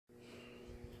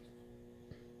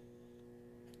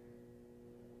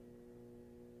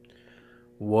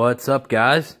What's up,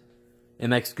 guys?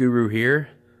 MX Guru here.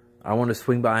 I want to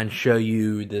swing by and show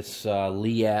you this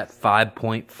Leatt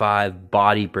 5.5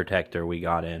 body protector we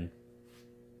got in.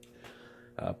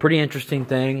 Pretty interesting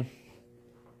thing.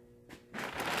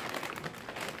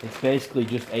 It's basically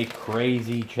just a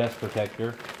crazy chest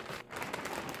protector.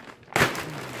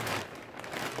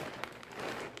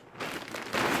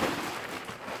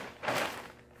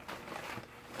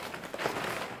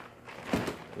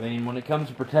 I mean, when it comes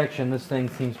to protection, this thing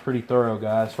seems pretty thorough,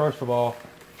 guys. First of all,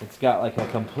 it's got like a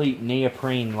complete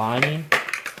neoprene lining.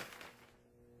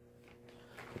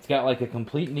 It's got like a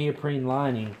complete neoprene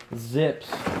lining,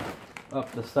 zips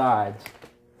up the sides.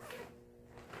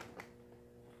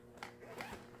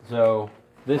 So,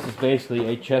 this is basically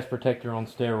a chest protector on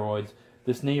steroids.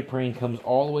 This neoprene comes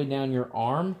all the way down your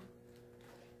arm,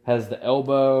 has the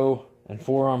elbow and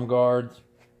forearm guards,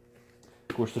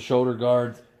 of course the shoulder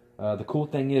guards. The cool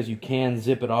thing is you can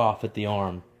zip it off at the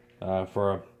arm if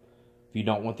you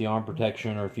don't want the arm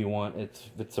protection, or if you want if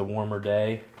it's a warmer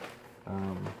day.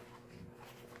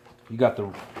 You got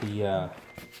the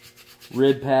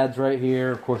rib pads right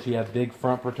here. Of course, you have big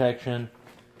front protection.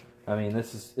 I mean,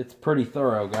 it's pretty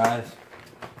thorough, guys.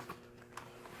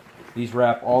 These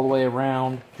wrap all the way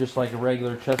around just like a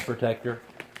regular chest protector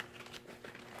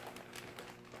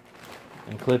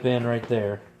and clip in right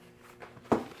there.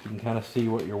 You can kind of see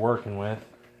what you're working with.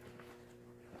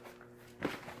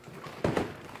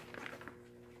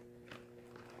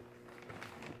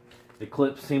 The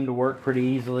clips seem to work pretty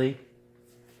easily.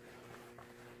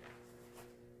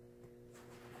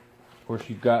 Of course,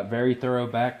 you've got very thorough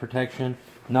back protection.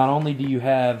 Not only do you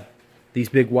have these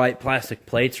big white plastic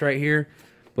plates right here,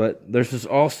 but there's just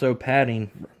also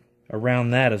padding around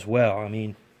that as well. I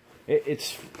mean,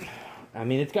 it's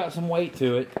got some weight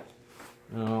to it.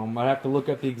 I'd have to look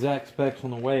up the exact specs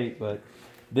on the weight, but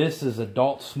this is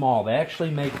adult small. They actually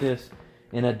make this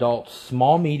in adult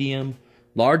small, medium,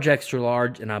 large, extra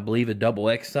large, and I believe a double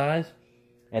X size.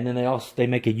 And then they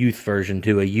make a youth version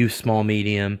too, a youth small,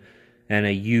 medium, and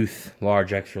a youth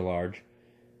large, extra large.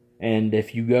 And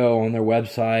if you go on their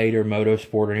website or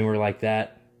Motosport or anywhere like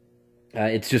that,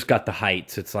 it's just got the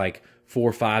heights. It's like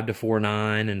 4'5" to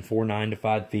 4'9" and 4'9" to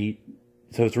 5 feet.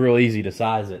 So it's real easy to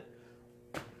size it.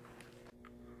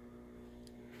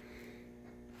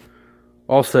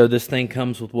 Also, this thing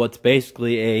comes with what's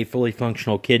basically a fully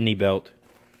functional kidney belt.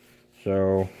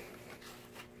 So,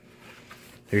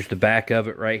 here's the back of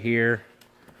it right here.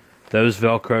 Those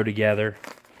Velcro together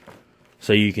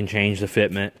so you can change the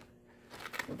fitment.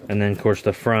 And then, of course,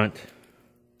 the front.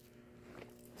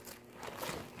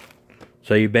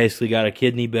 So you basically got a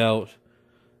kidney belt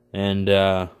and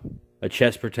a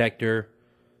chest protector,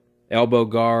 elbow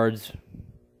guards,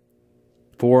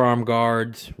 forearm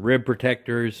guards, rib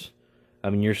protectors. I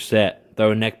mean, you're set.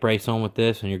 Throw a neck brace on with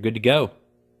this and you're good to go.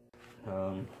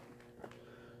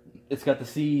 It's got the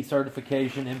CE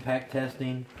certification, impact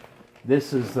testing.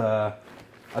 This is, I've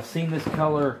seen this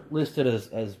color listed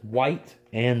as white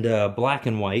and black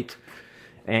and white.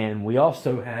 And we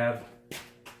also have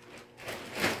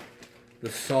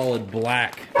the solid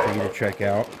black for you to check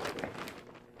out.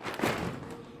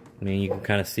 I mean, you can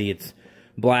kind of see it's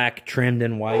black trimmed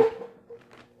in white.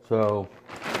 So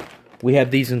we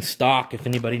have these in stock. If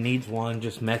anybody needs one,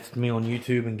 just message me on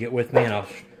YouTube and get with me, and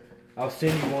I'll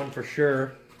send you one for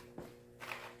sure.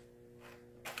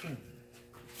 Of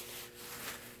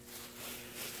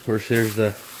course, there's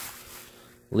the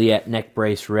Leatt neck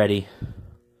brace ready.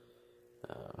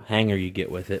 Hanger you get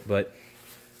with it, but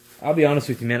I'll be honest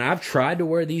with you, man. I've tried to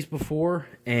wear these before,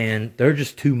 and they're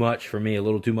just too much for me. A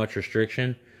little too much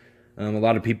restriction. A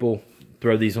lot of people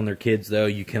throw these on their kids, though.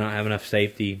 You cannot have enough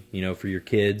safety, for your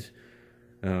kids.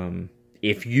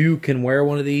 If you can wear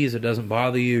one of these, it doesn't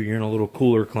bother you, you're in a little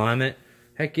cooler climate,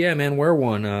 heck yeah, man, wear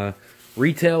one.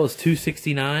 Retail is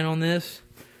 $269 on this.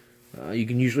 You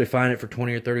can usually find it for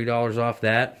 $20 or $30 off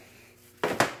that.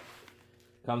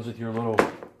 Comes with your little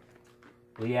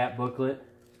Leatt booklet.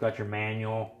 It's got your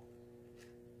manual,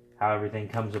 how everything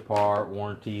comes apart,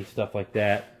 warranty, stuff like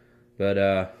that.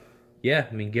 But yeah,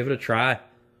 I mean, give it a try.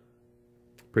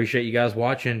 Appreciate you guys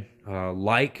watching.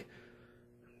 Like,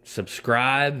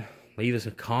 subscribe, leave us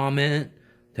a comment,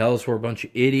 tell us we're a bunch of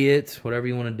idiots, whatever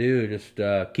you want to do. Just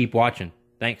keep watching.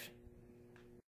 Thanks.